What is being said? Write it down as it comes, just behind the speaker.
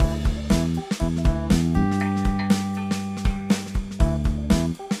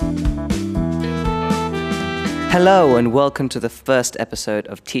Hello and welcome to the first episode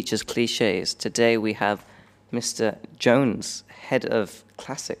of Teachers Clichés. Today we have Mr. Jones, Head of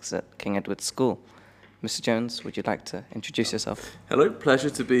Classics at King Edward's School. Mr. Jones, would you like to introduce yourself? Hello, pleasure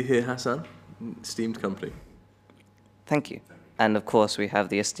to be here, Hassan. Esteemed company. Thank you. And of course we have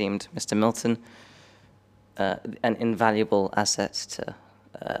the esteemed Mr. Milton, an invaluable asset to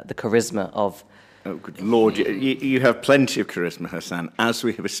the charisma of... Oh, good Lord, you have plenty of charisma, Hassan, as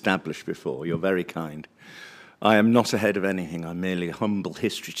we have established before. You're very kind. I am not ahead of anything. I'm merely a humble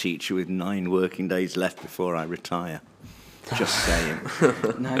history teacher with 9 working days left before I retire. Just saying.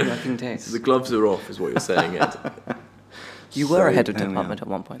 9 working days. The gloves are off, is what you're saying, Ed. You were a head of department at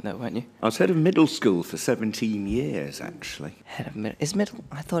one point, though, weren't you? I was head of middle school for 17 years, actually. Head of middle... Is middle...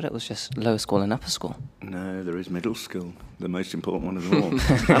 I thought it was just lower school and upper school. No, there is middle school, the most important one of them all.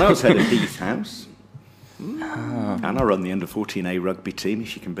 And I was head of Heath House. Oh. And I run the under-14A rugby team,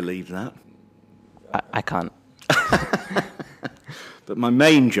 if you can believe that. I can't. But my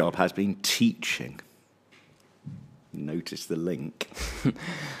main job has been teaching. Notice the link.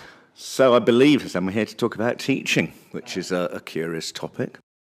 So I believe, Hassan, we're here to talk about teaching, which is a curious topic.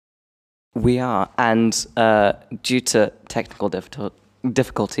 We are, and due to technical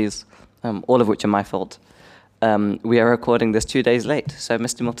difficulties, all of which are my fault, we are recording this 2 days late. So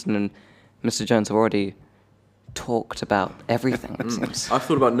Mr. Milton and Mr. Jones have already talked about everything, it seems. I've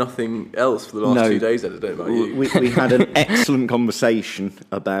thought about nothing else for the last 2 days, I don't know about you. We had an excellent conversation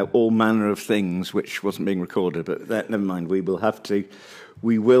about all manner of things, which wasn't being recorded, but never mind, we will have to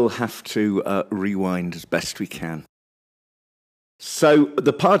rewind as best we can. So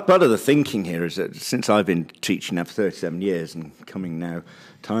the part of the thinking here is that since I've been teaching now for 37 years and coming now,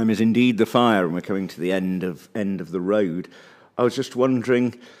 time is indeed the fire, and we're coming to the end of the road, I was just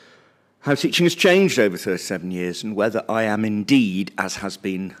wondering how teaching has changed over 37 years and whether I am indeed, as has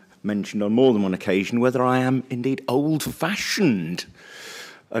been mentioned on more than one occasion, whether I am indeed old-fashioned.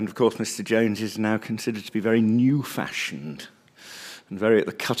 And, of course, Mr. Jones is now considered to be very new-fashioned and very at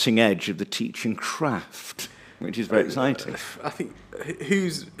the cutting edge of the teaching craft, which is very exciting. I think,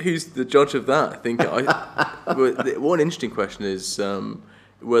 who's the judge of that? I think one interesting question is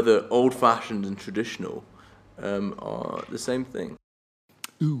whether old-fashioned and traditional are the same thing.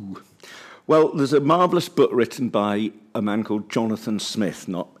 Ooh. Well, there's a marvellous book written by a man called Jonathan Smith,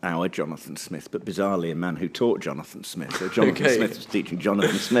 not our Jonathan Smith, but bizarrely a man who taught Jonathan Smith. So Jonathan Smith was teaching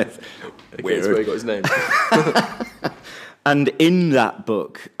Jonathan Smith. Okay, that's where he got his name. And in that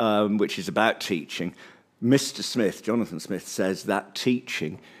book, which is about teaching, Mr. Smith, Jonathan Smith, says that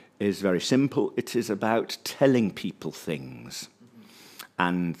teaching is very simple. It is about telling people things.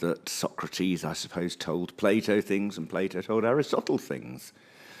 And that Socrates, I suppose, told Plato things and Plato told Aristotle things.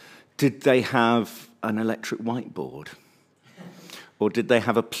 Did they have an electric whiteboard? Or did they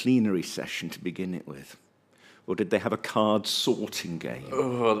have a plenary session to begin it with? Or did they have a card sorting game?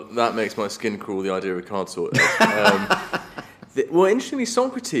 Oh, that makes my skin crawl, the idea of a card sorting. Well, interestingly,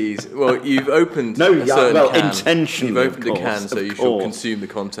 Socrates, you've opened a certain can. Intentionally, you've opened a can, so you should consume the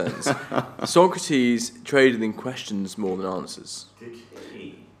contents. Socrates traded in questions more than answers. Did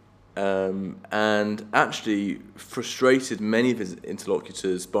he? And actually frustrated many of his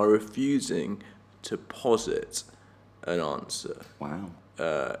interlocutors by refusing to posit an answer. Wow.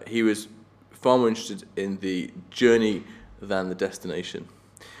 He was far more interested in the journey than the destination.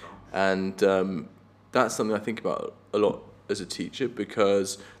 And that's something I think about a lot as a teacher,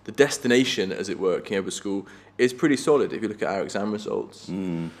 because the destination, as it were, at King Edward's School is pretty solid. If you look at our exam results,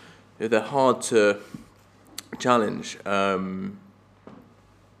 they're hard to challenge.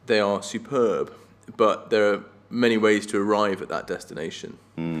 They are superb, but there are many ways to arrive at that destination.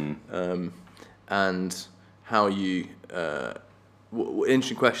 And how you...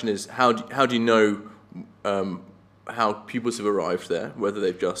 interesting question is, how do you know how pupils have arrived there, whether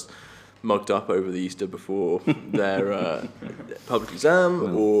they've just mugged up over the Easter before their public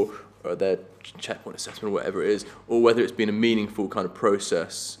exam or their checkpoint assessment or whatever it is, or whether it's been a meaningful kind of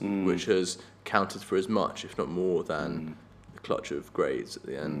process which has counted for as much, if not more, than clutch of grades at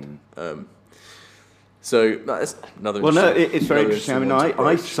the end. So that's another. Well, no, it's very interesting. I mean,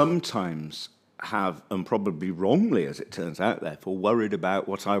 I sometimes have, and probably wrongly, as it turns out, therefore, worried about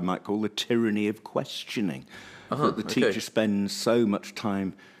what I might call the tyranny of questioning. That the teacher spends so much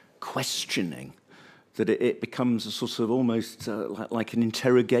time questioning that it becomes a sort of almost like an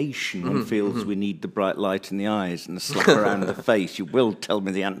interrogation. One feels we need the bright light in the eyes and the slap around the face. You will tell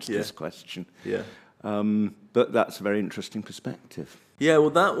me the answer to this question. Yeah. But that's a very interesting perspective. Yeah, well,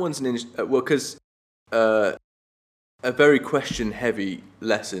 that one's an interesting... Well, because a very question-heavy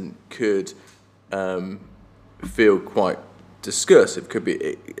lesson could feel quite discuss. It could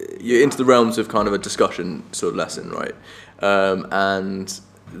be you're into the realms of kind of a discussion sort of lesson, right? And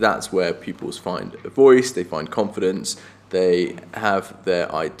that's where pupils find a voice, they find confidence, they have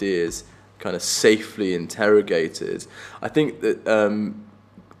their ideas kind of safely interrogated. I think that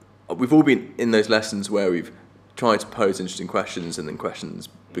we've all been in those lessons where we've tried to pose interesting questions and then questions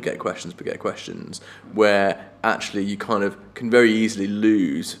beget questions, where actually you kind of can very easily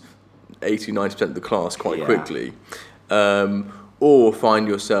lose 80-90% of the class quite quickly, or find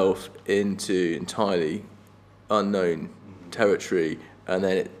yourself into entirely unknown territory, and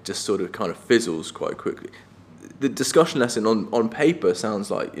then it just sort of kind of fizzles quite quickly. The discussion lesson on paper sounds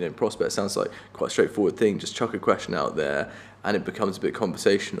like, prospect sounds like quite a straightforward thing. Just chuck a question out there and it becomes a bit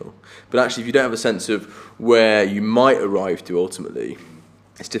conversational. But actually, if you don't have a sense of where you might arrive to ultimately,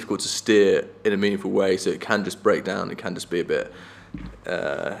 it's difficult to steer in a meaningful way, so it can just break down. It can just be a bit,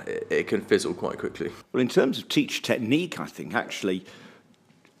 it can fizzle quite quickly. Well, in terms of teach technique, I think actually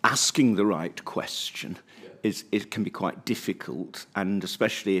asking the right question it can be quite difficult, and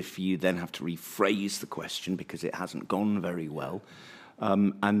especially if you then have to rephrase the question because it hasn't gone very well,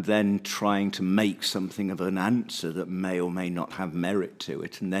 and then trying to make something of an answer that may or may not have merit to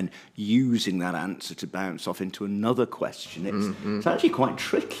it, and then using that answer to bounce off into another question. It's actually quite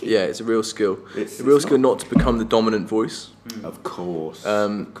tricky. Yeah, it's a real skill. It's a real skill not to become the dominant voice. Of course.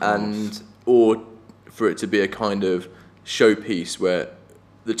 And or for it to be a kind of showpiece where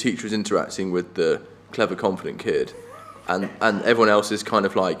the teacher is interacting with the clever, confident kid, and everyone else is kind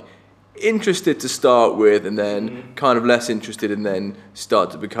of like interested to start with, and then kind of less interested, and then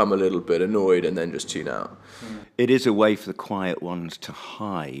start to become a little bit annoyed, and then just tune out. It is a way for the quiet ones to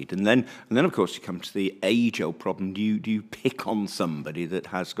hide, and then of course you come to the age-old problem: do you pick on somebody that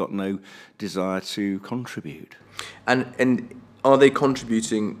has got no desire to contribute? And are they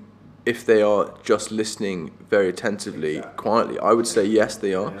contributing if they are just listening very attentively, quietly? I would say yes,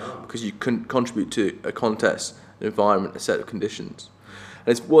 they are, because you can contribute to a context, an environment, a set of conditions.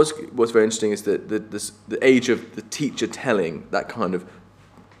 And what's very interesting is that the age of the teacher telling, that kind of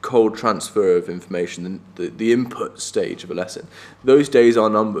cold transfer of information, the input stage of a lesson, those days are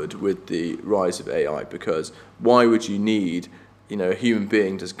numbered with the rise of AI, because why would you need a human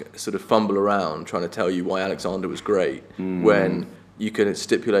being to sort of fumble around trying to tell you why Alexander was great when you can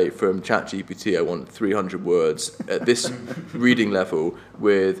stipulate from ChatGPT, I want 300 words at this reading level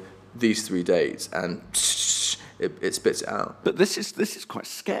with these 3 dates, and it spits it out. But this is quite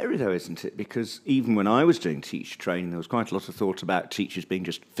scary, though, isn't it? Because even when I was doing teacher training, there was quite a lot of thought about teachers being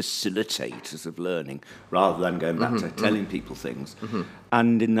just facilitators of learning rather than going back to telling people things.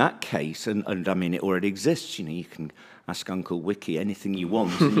 And in that case, and I mean, it already exists. You can ask Uncle Wiki anything you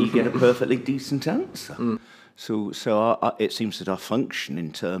want, and you get a perfectly decent answer. So it seems that our function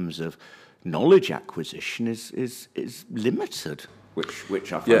in terms of knowledge acquisition is limited,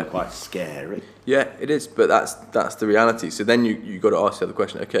 which I find quite scary. Yeah, it is, but that's the reality. So then you got to ask the other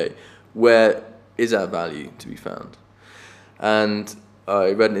question: okay, where is our value to be found? And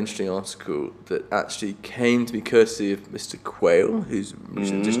I read an interesting article that actually came to me courtesy of Mr. Quayle, who's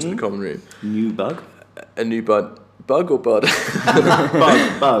recent addition to the common room. New bug? A new bug. Bug or bud?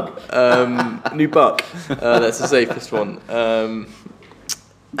 Bug. New buck. That's the safest one.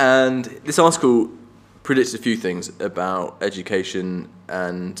 And this article predicts a few things about education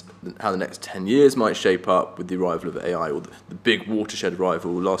and how the next 10 years might shape up with the arrival of AI, or the big watershed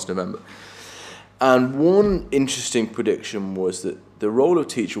arrival last November. And one interesting prediction was that the role of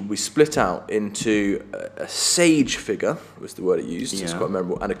teacher will be split out into a sage figure, was the word it used, it's quite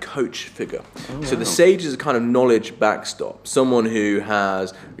memorable, and a coach figure. So the sage is a kind of knowledge backstop, someone who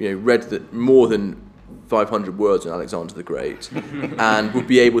has read more than 500 words on Alexander the Great, and would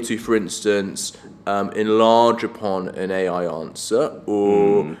be able to, for instance, enlarge upon an AI answer,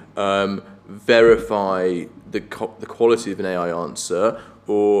 or verify the quality of an AI answer,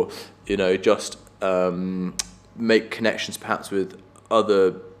 or just make connections perhaps with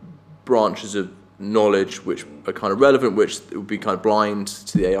other branches of knowledge which are kind of relevant, which would be kind of blind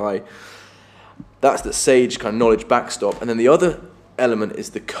to the AI. That's the sage kind of knowledge backstop. And then the other element is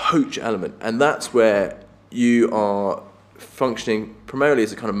the coach element, and that's where you are functioning primarily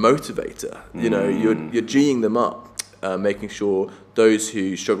as a kind of motivator. You're G'ing them up, making sure those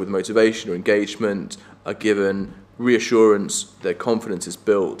who struggle with motivation or engagement are given reassurance, their confidence is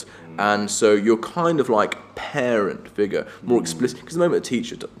built, and so you're kind of like parent figure, more explicit, because at the moment a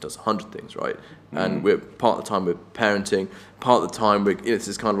teacher does 100 things, right? And we're part of the time we're parenting, part of the time this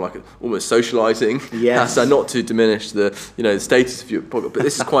is kind of like almost socializing. Yes. So not to diminish the the status of your podcast, but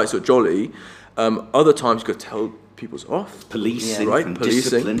this is quite sort of jolly. Other times you've got to tell people's off. Policing, right? and Policing.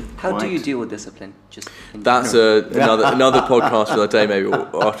 discipline. How do right. you deal with discipline? Just in That's another podcast for another day, maybe,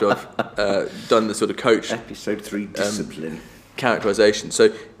 or after I've done the sort of coach Episode 3, discipline. characterization.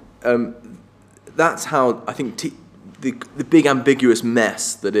 So that's how I think the big ambiguous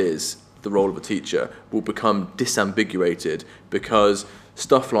mess that is the role of a teacher will become disambiguated, because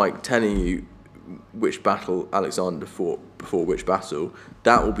stuff like telling you which battle Alexander fought before which battle,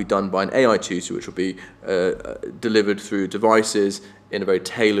 that will be done by an AI tutor, which will be delivered through devices in a very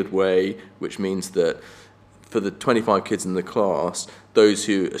tailored way, which means that for the 25 kids in the class, those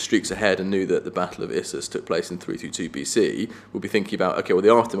who are streaks ahead and knew that the Battle of Issus took place in 332 BC will be thinking about, okay, well,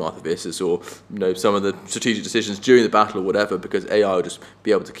 the aftermath of Issus, or some of the strategic decisions during the battle or whatever, because AI will just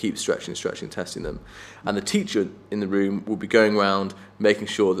be able to keep stretching, testing them. And the teacher in the room will be going around making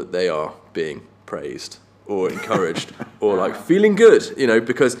sure that they are being praised or encouraged or like feeling good,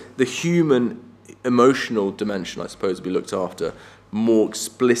 because the human emotional dimension, I suppose, will be looked after more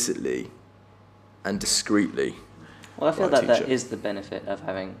explicitly and discreetly. Well, I feel by a that teacher. is the benefit of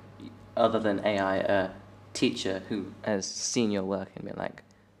having, other than AI, a teacher who has seen your work and been like,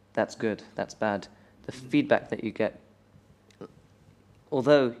 that's good, that's bad. The feedback that you get,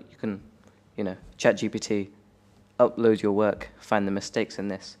 although you can, ChatGPT, upload your work, find the mistakes in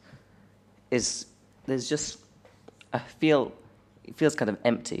this, there's just, it feels kind of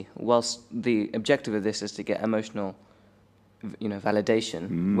empty. Whilst the objective of this is to get emotional,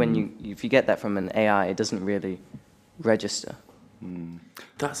 validation. If you get that from an AI, it doesn't really register.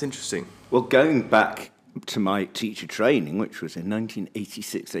 That's interesting. Well, going back to my teacher training, which was in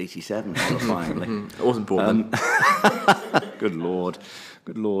 1986-87, finally. I wasn't born then. Good Lord.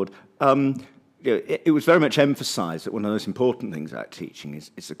 It was very much emphasised that one of the most important things about teaching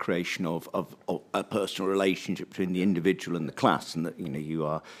is the creation of a personal relationship between the individual and the class, and that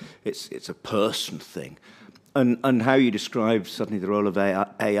it's a person thing. And how you describe suddenly the role of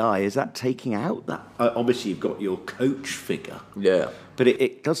AI, is that taking out that? Obviously, you've got your coach figure. Yeah. But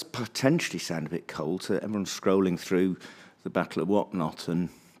it does potentially sound a bit cold. So everyone's scrolling through the Battle of Whatnot, and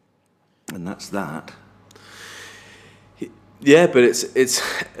that's that. Yeah, but it's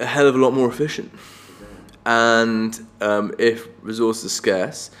a hell of a lot more efficient. And if resources are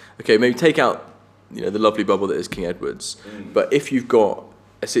scarce, okay, maybe take out the lovely bubble that is King Edward's. But if you've got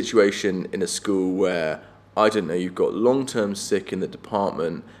a situation in a school where, I don't know, you've got long-term sick in the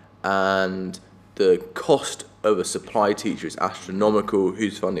department and the cost of a supply teacher is astronomical,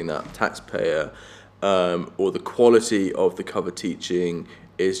 who's funding that? Taxpayer. Or the quality of the cover teaching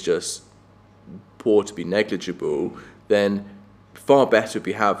is just poor to be negligible, then far better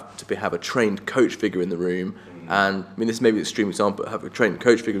to have a trained coach figure in the room. And I mean, this may be an extreme example, have a trained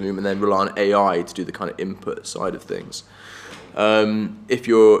coach figure in the room and then rely on AI to do the kind of input side of things. If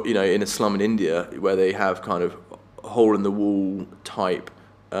you're in a slum in India where they have kind of hole-in-the-wall type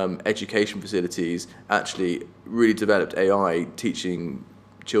education facilities, actually really developed AI teaching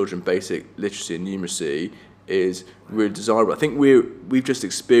children basic literacy and numeracy is really desirable. I think we've just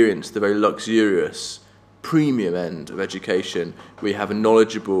experienced the very luxurious premium end of education. We have a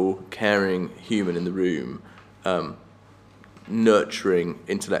knowledgeable, caring human in the room, nurturing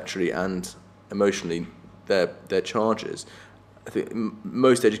intellectually and emotionally their charges. I think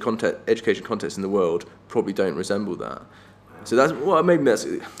most education contexts in the world probably don't resemble that. So that's maybe that's.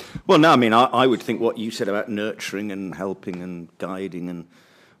 Well, no, I mean, I would think what you said about nurturing and helping and guiding and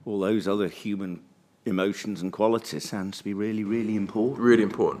all those other human emotions and qualities sounds to be really, really important. Really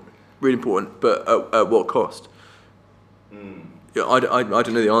important. But at what cost? I don't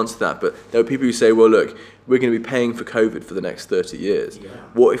know the answer to that. But there are people who say, well, look, we're going to be paying for COVID for the next 30 years. Yeah.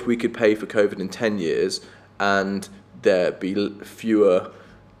 What if we could pay for COVID in 10 years and there be fewer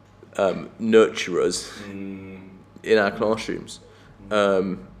nurturers in our classrooms,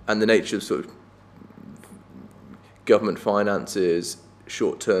 and the nature of sort of government finances,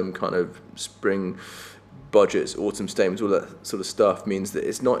 short-term kind of spring budgets, autumn statements, all that sort of stuff means that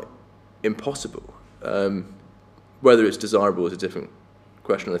it's not impossible. Whether it's desirable is a different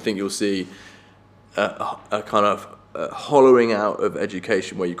question. I think you'll see a kind of hollowing out of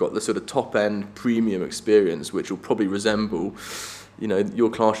education where you've got the sort of top-end premium experience, which will probably resemble your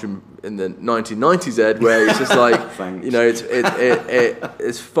classroom in the 1990s, Ed, where it's just like,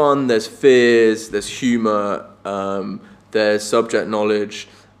 it's fun, there's fears, there's humour, there's subject knowledge,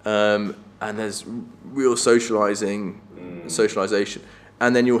 and there's real socialisation.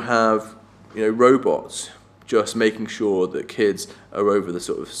 And then you'll have, robots just making sure that kids are over the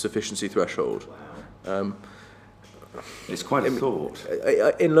sort of sufficiency threshold. It's quite a thought.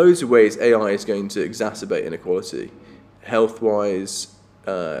 In loads of ways, AI is going to exacerbate inequality, health-wise,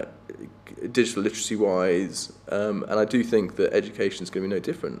 digital literacy-wise, and I do think that education is going to be no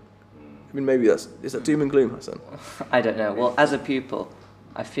different. I mean, maybe is that doom and gloom, Hassan? I don't know. Well, as a pupil,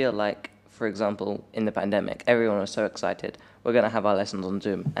 I feel like, for example, in the pandemic, everyone was so excited, we're going to have our lessons on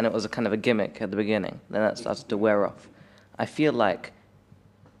Zoom, and it was a kind of a gimmick at the beginning. Then that started to wear off. I feel like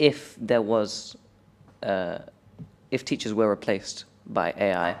if there was, if teachers were replaced by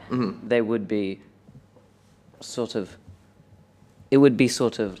AI, they would be sort of, it would be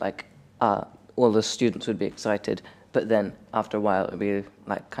sort of like, all the students would be excited, but then after a while it would be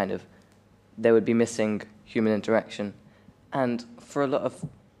like kind of, they would be missing human interaction. And for a lot of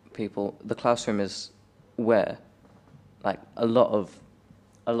people, the classroom is where like a lot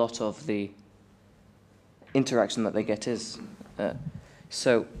of the interaction that they get is.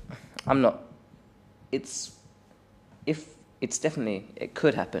 So I'm not, it's definitely, it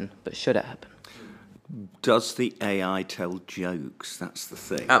could happen, but should it happen? Does the AI tell jokes? That's the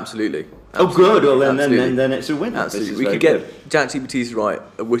thing. Absolutely. Oh, good. Well, Absolutely. then it's a winner. Absolutely. We could get ChatGPT to write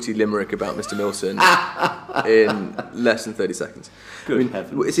a witty limerick about Mr. Milton in less than 30 seconds. Good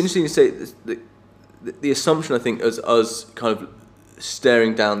heavens. It's interesting to say the assumption, I think, as us kind of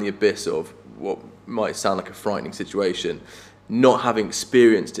staring down the abyss of what might sound like a frightening situation, not having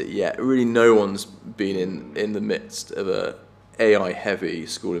experienced it yet. Really, no one's been in the midst of a AI-heavy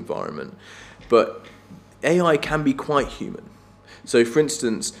school environment. But AI can be quite human. So, for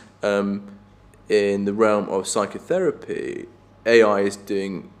instance, in the realm of psychotherapy, AI is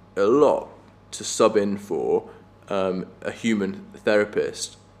doing a lot to sub in for a human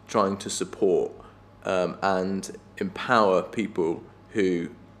therapist trying to support and empower people who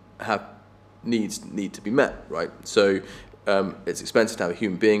have need to be met, right? So it's expensive to have a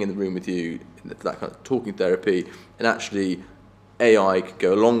human being in the room with you, that kind of talking therapy, and actually AI can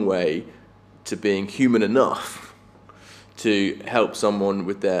go a long way to being human enough to help someone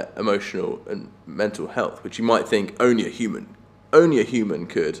with their emotional and mental health, which you might think only a human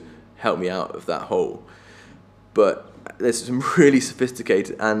could help me out of that hole. But there's some really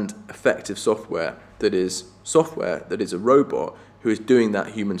sophisticated and effective software that is a robot who is doing that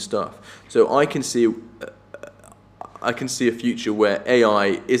human stuff. So I can see a future where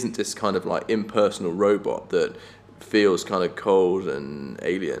AI isn't this kind of like impersonal robot that feels kind of cold and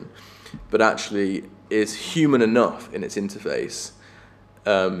alien, but actually is human enough in its interface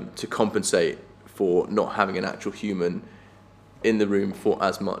to compensate for not having an actual human in the room for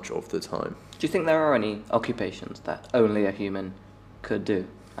as much of the time. Do you think there are any occupations that only a human could do?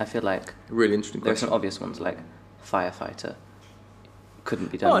 I feel like Really interesting there are question. some obvious ones like firefighter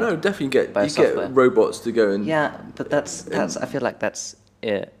couldn't be done. Oh no, definitely get software. robots to go and But that's I feel like that's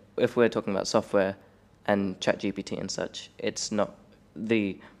it. If we're talking about software and ChatGPT and such, it's not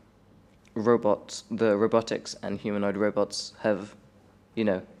the robots. The robotics and humanoid robots have,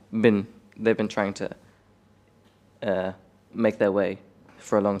 they've been trying to make their way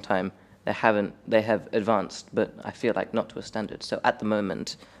for a long time. They have advanced, but I feel like not to a standard. So at the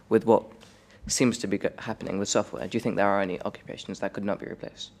moment, with what seems to be happening with software, do you think there are any occupations that could not be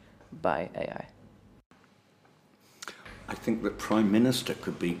replaced by AI? I think the Prime Minister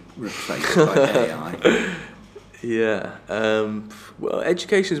could be replaced by AI. Yeah. Well,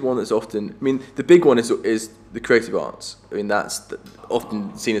 education is one that's often. I mean, the big one is the creative arts. I mean, that's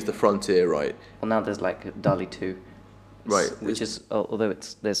often seen as the frontier, right? Well, now there's like DALL-E 2. Right. Which is, although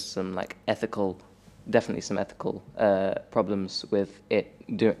there's some like definitely some ethical problems with it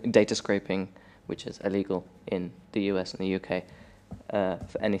data scraping, which is illegal in the US and the UK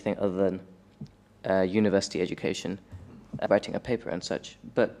for anything other than university education, writing a paper and such.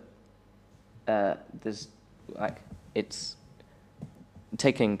 But there's it's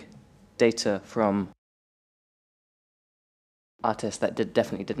taking data from artists that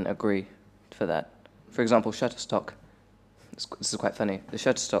definitely didn't agree for that. For example, Shutterstock. This is quite funny. The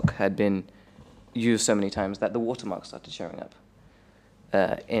Shutterstock had been used so many times that the watermark started showing up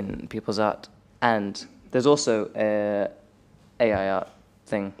in people's art. And there's also a AI art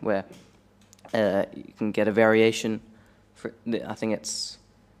thing where you can get a variation. I think it's...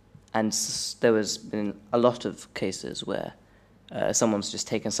 And there has been a lot of cases where someone's just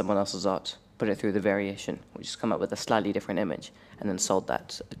taken someone else's art, put it through the variation, which has come up with a slightly different image, and then sold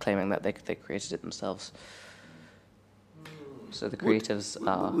that, claiming that they created it themselves. So the creatives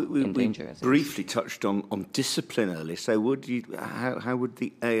are in danger. We briefly touched on discipline earlier. So how would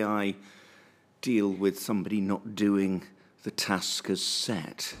the AI deal with somebody not doing the task as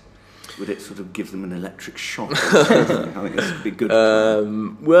set? Would it sort of give them an electric shock? I think this would be good.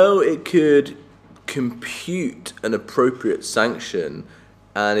 Well, it could compute an appropriate sanction,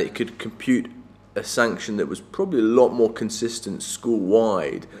 and it could compute a sanction that was probably a lot more consistent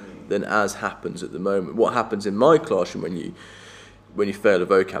school-wide than as happens at the moment. What happens in my classroom when you fail a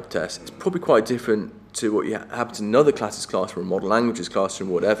vocab test, it's probably quite different to what happens in another classes classroom, modern languages classroom,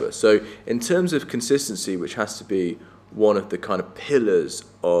 whatever. So in terms of consistency, which has to be one of the kind of pillars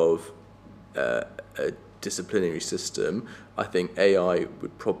of a disciplinary system, I think AI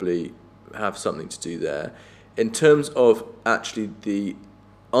would probably have something to do there. In terms of actually the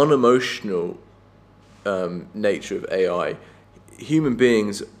unemotional nature of AI, human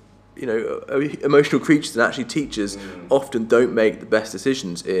beings, are emotional creatures, and actually teachers often don't make the best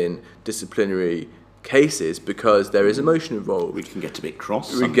decisions in disciplinary cases because there is emotion involved. We can get a bit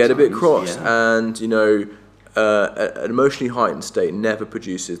cross. We get a bit cross, yeah. and an emotionally heightened state never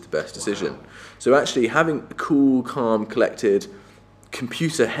produces the best decision. So actually having a cool, calm, collected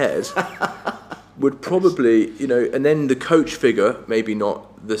computer head would probably, and then the coach figure, maybe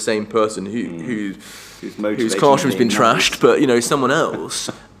not the same person whose classroom's been trashed, but someone else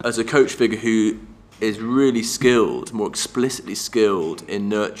as a coach figure who is really skilled, more explicitly skilled in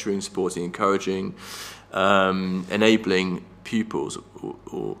nurturing, supporting, encouraging, enabling pupils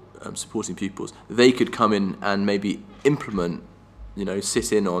or supporting pupils. They could come in and maybe implement,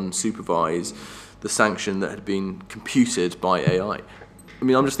 sit in on, supervise the sanction that had been computed by AI. I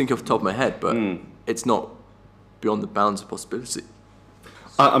mean, I'm just thinking off the top of my head, but it's not beyond the bounds of possibility.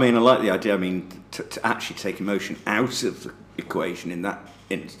 I mean, I like the idea. I mean, to actually take emotion out of the equation in that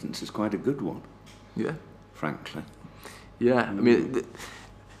instance is quite a good one. Yeah. Frankly. Yeah. I mean,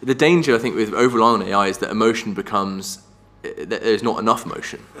 the danger, I think, with over-relying on AI is that emotion becomes, that there's not enough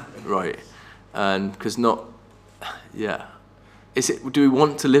emotion, right? And because do we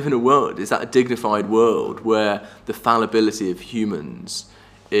want to live in a world? Is that a dignified world where the fallibility of humans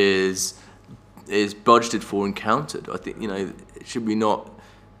is budgeted for and counted? I think, should we not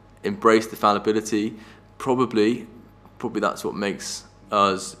embrace the fallibility? Probably that's what makes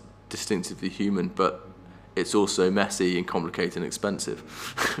us distinctively human, but it's also messy and complicated and expensive,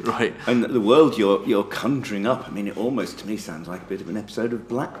 right? And the world you're conjuring up, I mean, it almost to me sounds like a bit of an episode of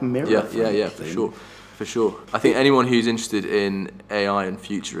Black Mirror. Yeah, for sure. I think anyone who's interested in AI and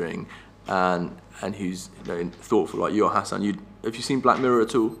futuring and who's thoughtful like you or Hassan, have you seen Black Mirror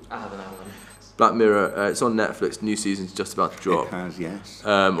at all? I haven't. Black Mirror, it's on Netflix. New season's just about to drop. It has, yes.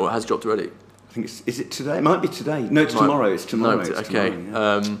 Or it has dropped already. I think is it today? It might be today. No, it's tomorrow. It's tomorrow. No, it's okay.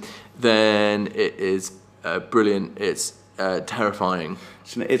 Tomorrow, yeah. Then it is brilliant. It's terrifying.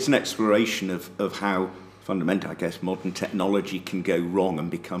 It's an exploration of how fundamentally, I guess, modern technology can go wrong and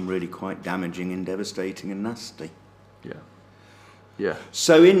become really quite damaging and devastating and nasty. Yeah.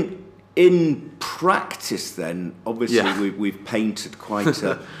 So in practice, then, obviously, we've painted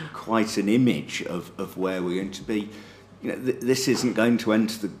quite an image of where we're going to be. This isn't going to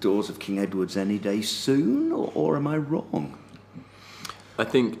enter the doors of King Edward's any day soon, or am I wrong? I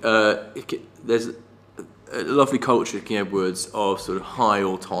think there's a lovely culture at King Edward's of sort of high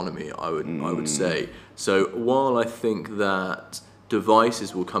autonomy, I would say. So while I think that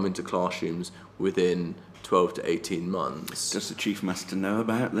devices will come into classrooms within 12 to 18 months. Does the Chief Master know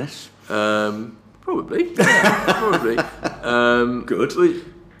about this? Probably. Yeah, probably. Good.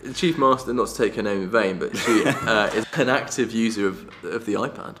 The Chief Master, not to take her name in vain, but she is an active user of the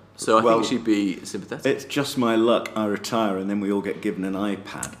iPad. So I think she'd be sympathetic. It's just my luck. I retire and then we all get given an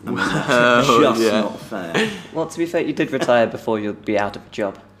iPad. I mean, that's just not fair. Well, to be fair, you did retire before you'll be out of a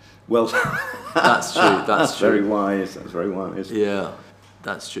job. Well, that's true. That's true. Very wise. That's very wise. Yeah,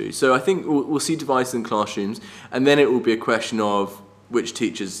 that's true. So I think we'll see devices in classrooms, and then it will be a question of which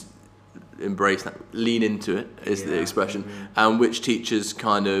teachers embrace that, lean into it is the expression, and which teachers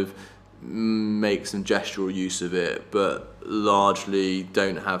kind of make some gestural use of it, but largely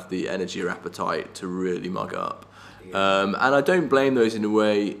don't have the energy or appetite to really mug up. And I don't blame those in a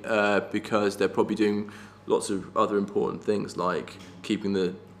way because they're probably doing lots of other important things like keeping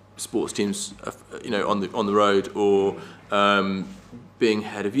the sports teams, on the road, or being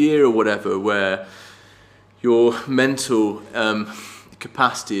head of year or whatever, where your mental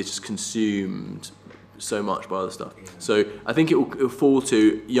capacity is just consumed so much by other stuff. So I think it will fall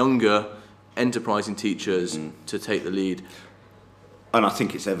to younger, enterprising teachers to take the lead. And I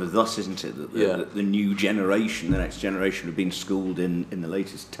think it's ever thus, isn't it? That the new generation, the next generation, have been schooled in the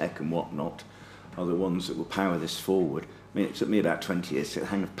latest tech and whatnot, are the ones that will power this forward. I mean, it took me about 20 years to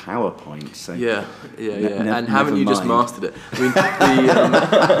hang of PowerPoint. So and haven't you just mastered it? I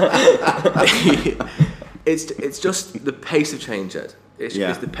mean, it's just the pace of change, Ed. It's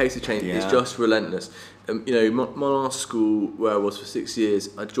the pace of change. It's just relentless. My last school, where I was for 6 years,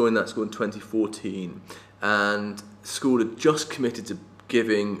 I joined that school in 2014, and the school had just committed to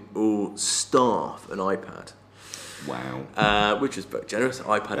giving all staff an iPad. Wow. Which is very generous.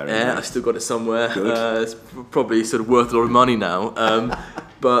 iPad Very Air, nice. I've still got it somewhere. Good. It's probably sort of worth a lot of money now.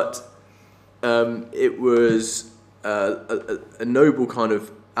 But it was a noble kind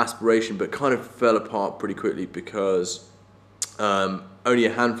of aspiration, but kind of fell apart pretty quickly because only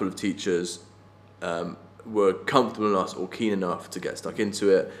a handful of teachers were comfortable enough or keen enough to get stuck into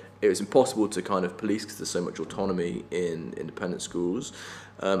it. It was impossible to kind of police because there's so much autonomy in independent schools.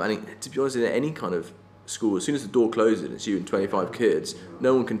 And to be honest, in any kind of school, as soon as the door closes and it's you and 25 kids,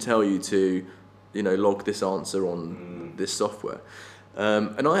 no one can tell you to, log this answer on this software.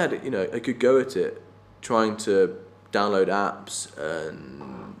 And I had, a good go at it, trying to download apps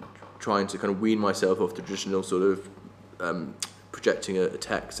and trying to kind of wean myself off the traditional sort of projecting a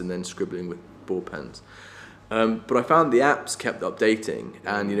text and then scribbling with ball pens. But I found the apps kept updating,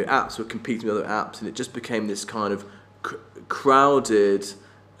 and apps were competing with other apps, and it just became this kind of crowded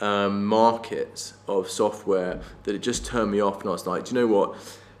market of software that it just turned me off. And I was like, do you know what?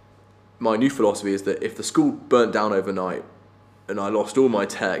 My new philosophy is that if the school burnt down overnight and I lost all my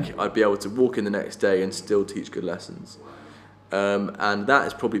tech, I'd be able to walk in the next day and still teach good lessons. And that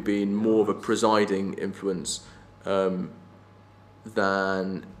has probably been more of a presiding influence than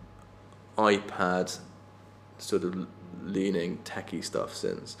iPad sort of leaning techie stuff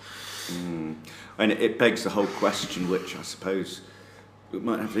since. And it begs the whole question, which I suppose we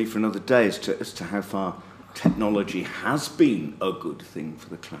might have to leave for another day, as to how far technology has been a good thing for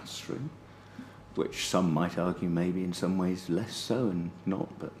the classroom, which some might argue maybe in some ways less so and not,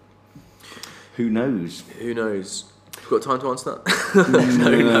 but who knows? Who knows? Have you got time to answer that?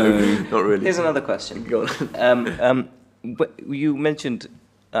 No, not really. Here's another question. Go on. But you mentioned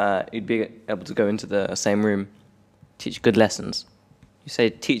you'd be able to go into the same room, teach good lessons. You say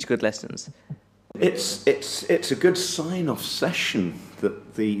teach good lessons. It's a good sign-off session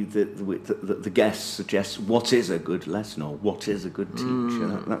that the guest suggests what is a good lesson or what is a good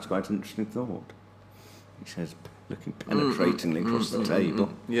teacher. That's quite an interesting thought. He says, looking penetratingly across the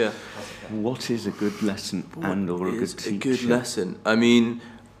table. Yeah. What is a good lesson or a good teacher? A good lesson. I mean,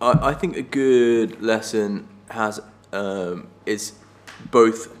 I think a good lesson has is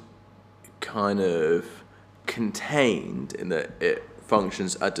both kind of contained in that it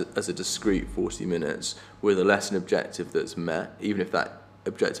functions as a discrete 40 minutes with a lesson objective that's met, even if that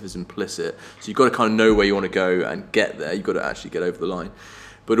objective is implicit. So you've got to kind of know where you want to go and get there. You've got to actually get over the line.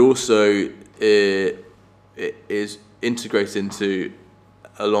 But also it is integrated into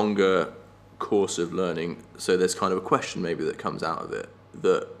a longer course of learning. So there's kind of a question maybe that comes out of it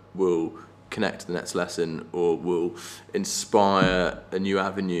that will connect to the next lesson or will inspire a new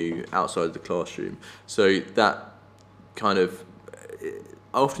avenue outside of the classroom. So that kind of,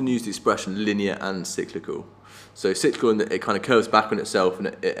 I often use the expression linear and cyclical. So cyclical in that it kind of curves back on itself and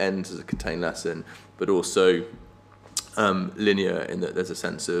it ends as a contained lesson, but also linear in that there's a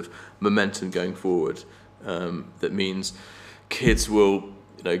sense of momentum going forward that means kids will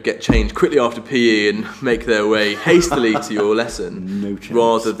get changed quickly after PE and make their way hastily to your lesson,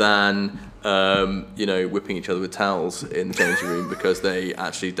 rather than whipping each other with towels in the changing room because they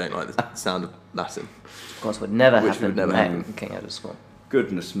actually don't like the sound of Latin. Of course, would never Which happen would never happen. at King Edward School.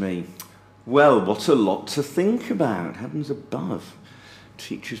 Goodness me. Well, what a lot to think about. Heavens above.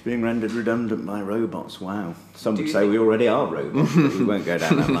 Teachers being rendered redundant by robots. Wow. Some would say we already are robots, but we won't go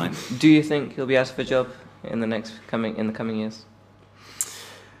down that line. Do you think he'll be out of a job in the coming years?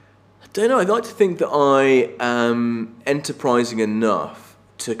 I don't know. I'd like to think that I am enterprising enough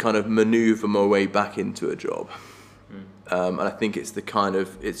to kind of manoeuvre my way back into a job. And I think it's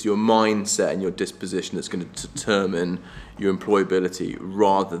it's your mindset and your disposition that's going to determine your employability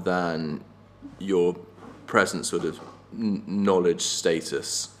rather than your present sort of knowledge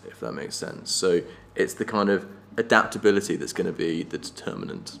status, if that makes sense. So it's the kind of adaptability that's going to be the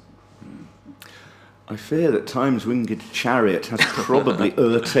determinant. I fear that Time's winged chariot has probably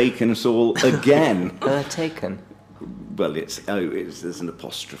o'ertaken us all again. O'ertaken? Well, there's an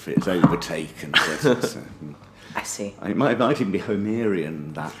apostrophe. It's overtaken. But I see. It might even be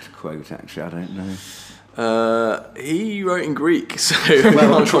Homerian, that quote, actually. I don't know. He wrote in Greek, so...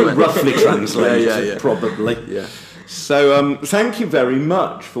 Well, I'll try roughly translate yeah. probably. Yeah. So thank you very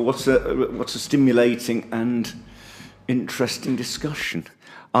much for what's a stimulating and interesting discussion.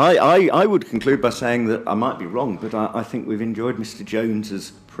 I would conclude by saying that I might be wrong, but I think we've enjoyed Mr.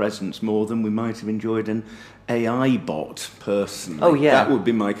 Jones's presence more than we might have enjoyed an AI bot, personally. Oh, yeah. That would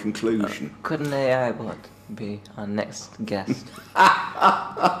be my conclusion. Could an AI bot be our next guest?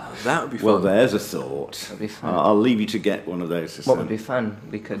 That would be fun. Well, there's a thought. That would be fun. I'll leave you to get one of those. What would be fun?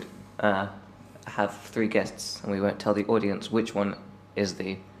 We could have 3 guests, and we won't tell the audience which one is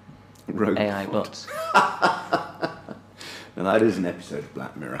the Robot. AI bot. Now that is an episode of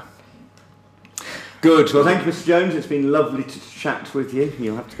Black Mirror. Good. Well, thank you, Mr. Jones. It's been lovely to chat with you.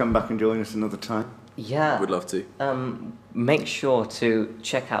 You'll have to come back and join us another time. Yeah. Would love to. Make sure to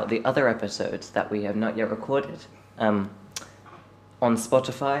check out the other episodes that we have not yet recorded on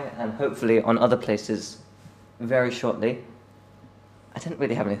Spotify and hopefully on other places very shortly. I didn't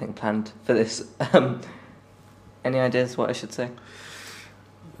really have anything planned for this. Any ideas what I should say?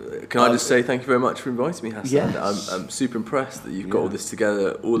 Can I just say thank you very much for inviting me, Hassan? Yes. I'm super impressed that you've got all this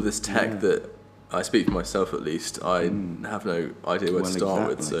together, all this tech that, I speak for myself at least, I have no idea where to start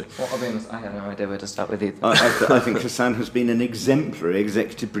with. So. Well, I'll be honest, I have no idea where to start with either. I think Hassan has been an exemplary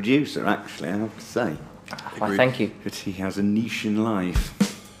executive producer, actually, I have to say. Well, thank you. But he has a niche in life.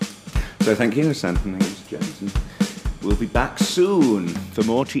 So thank you, Hassan, and thank you, Mr. Jones. We'll be back soon for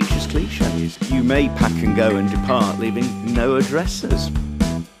more Teachers' Cliches. You may pack and go and depart, leaving no addresses.